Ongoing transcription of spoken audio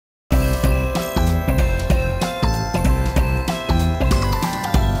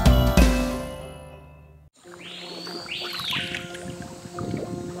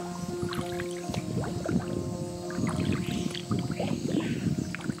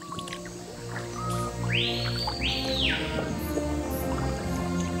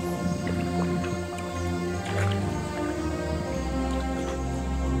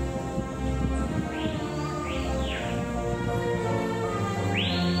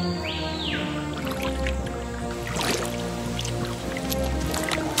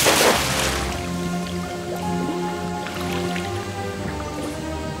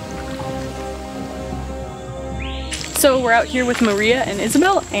So we're out here with Maria and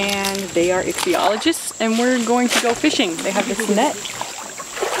Isabel, and they are ichthyologists, and we're going to go fishing. They have this net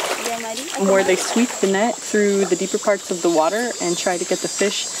where they sweep the net through the deeper parts of the water and try to get the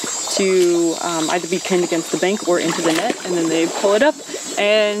fish to either be pinned against the bank or into the net, and then they pull it up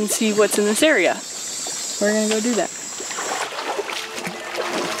and see what's in this area. We're gonna go do that.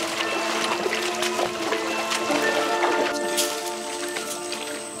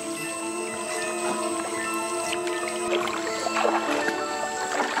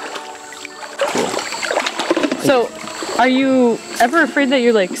 So, are you ever afraid that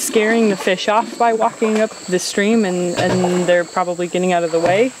you're like scaring the fish off by walking up the stream and they're probably getting out of the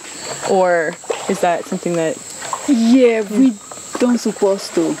way? Or is that something that... Yeah, we don't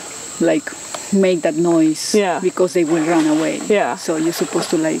supposed to like make that noise, because they will run away. Yeah. So you're supposed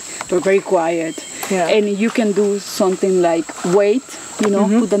to like, we're very quiet. Yeah. And you can do something like wait, you know,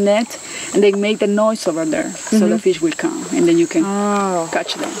 put the net and they make the noise over there. So the fish will come and then you can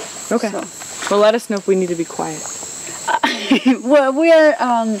catch them. Okay. So. Well, let us know if we need to be quiet. Well, we are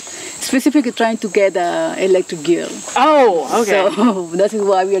specifically trying to get electric eel. Oh, okay. So that is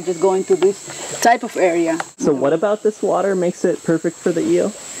why we are just going to this type of area. So what about this water makes it perfect for the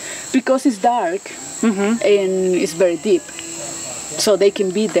eel? Because it's dark and it's very deep. So they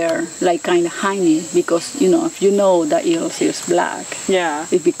can be there like kind of hiding, because, you know, if you know that eel is black,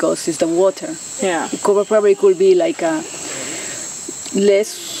 it's because it's the water. Yeah. It probably could be like a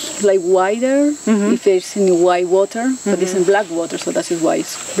less like wider if it's in white water, but it's in black water, so that is why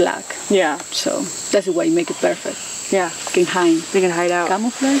it's black. Yeah. So that's why you make it perfect. Yeah. Can hide. They can hide out.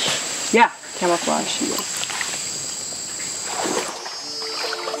 Camouflage? Yeah. Camouflage. Yeah.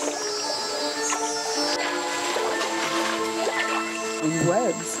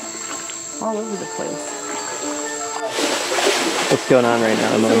 Webs all over the place. What's going on right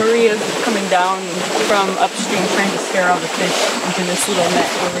now? So Maria's coming down from upstream trying to scare all the fish into this little net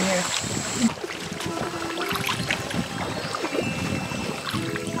over here.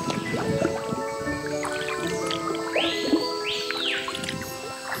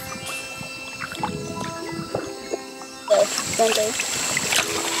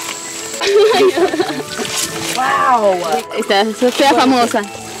 Wow! Esta es fea famosa.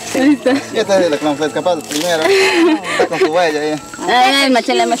 Y esta es la que vamos a escapar primero. Está con su huella ahí. Ay,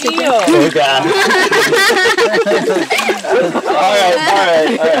 machala, machala. All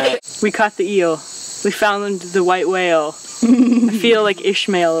right. We caught the eel. We found the white whale. I feel like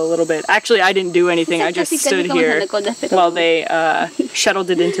Ishmael a little bit. Actually, I didn't do anything. I just stood here while they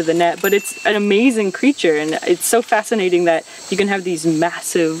shuttled it into the net. But it's an amazing creature, and it's so fascinating that you can have these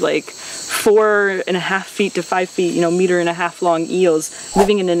massive, like 4.5 feet to 5 feet, you know, 1.5 meters long eels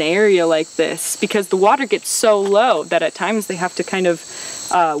living in an area like this, because the water gets so low that at times they have to kind of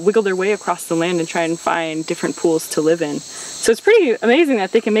wiggle their way across the land and try and find different pools to live in. So it's pretty amazing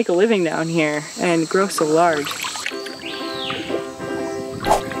that they can make a living down here and grow so large.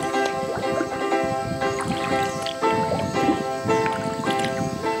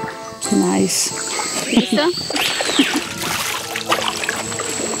 Nice. ¿Listo?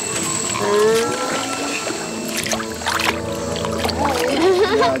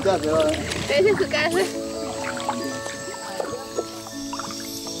 Esa es su casa.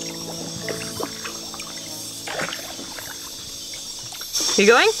 You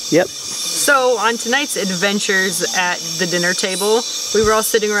going? Yep. So on tonight's adventures at the dinner table, we were all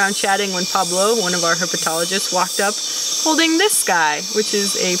sitting around chatting when Pablo, one of our herpetologists, walked up holding this guy, which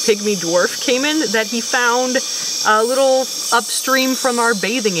is a pygmy dwarf caiman that he found a little upstream from our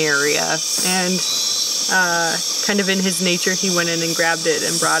bathing area. And kind of in his nature, he went in and grabbed it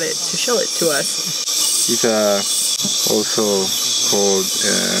and brought it to show it to us. It's also called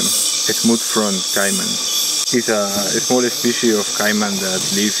a smooth front caiman. It's a small species of caiman that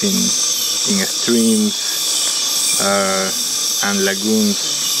lives in streams and lagoons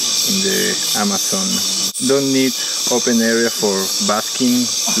in the Amazon. Don't need open area for basking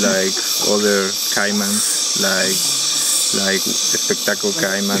like other caimans, like spectacle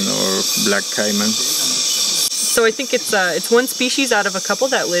caiman or black caiman. So I think it's one species out of a couple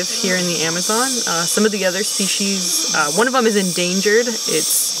that live here in the Amazon. Some of the other species, one of them is endangered.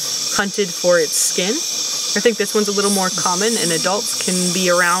 It's hunted for its skin. I think this one's a little more common, and adults can be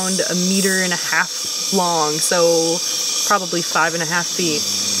around 1.5 meters long, so probably 5.5 feet.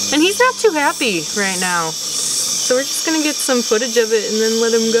 And he's not too happy right now. So we're just gonna get some footage of it and then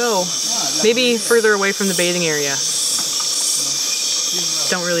let him go. Maybe further away from the bathing area.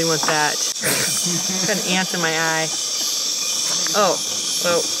 Don't really want that. Got an ant in my eye. Oh,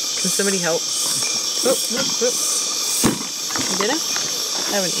 can somebody help? Oh. You did it?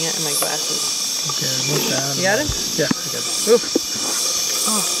 I have an ant in my glasses. You got it? Yeah, I got it. Oof.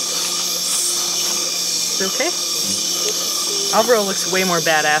 Oh. Is it okay? Alvaro looks way more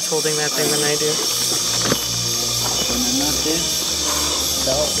badass holding that thing than I do. Buenas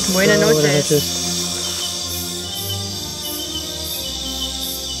noches. Buenas noches.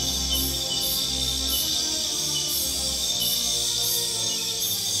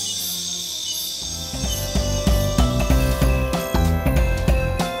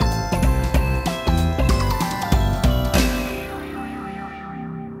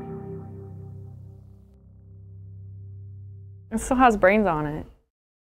 It still has brains on it.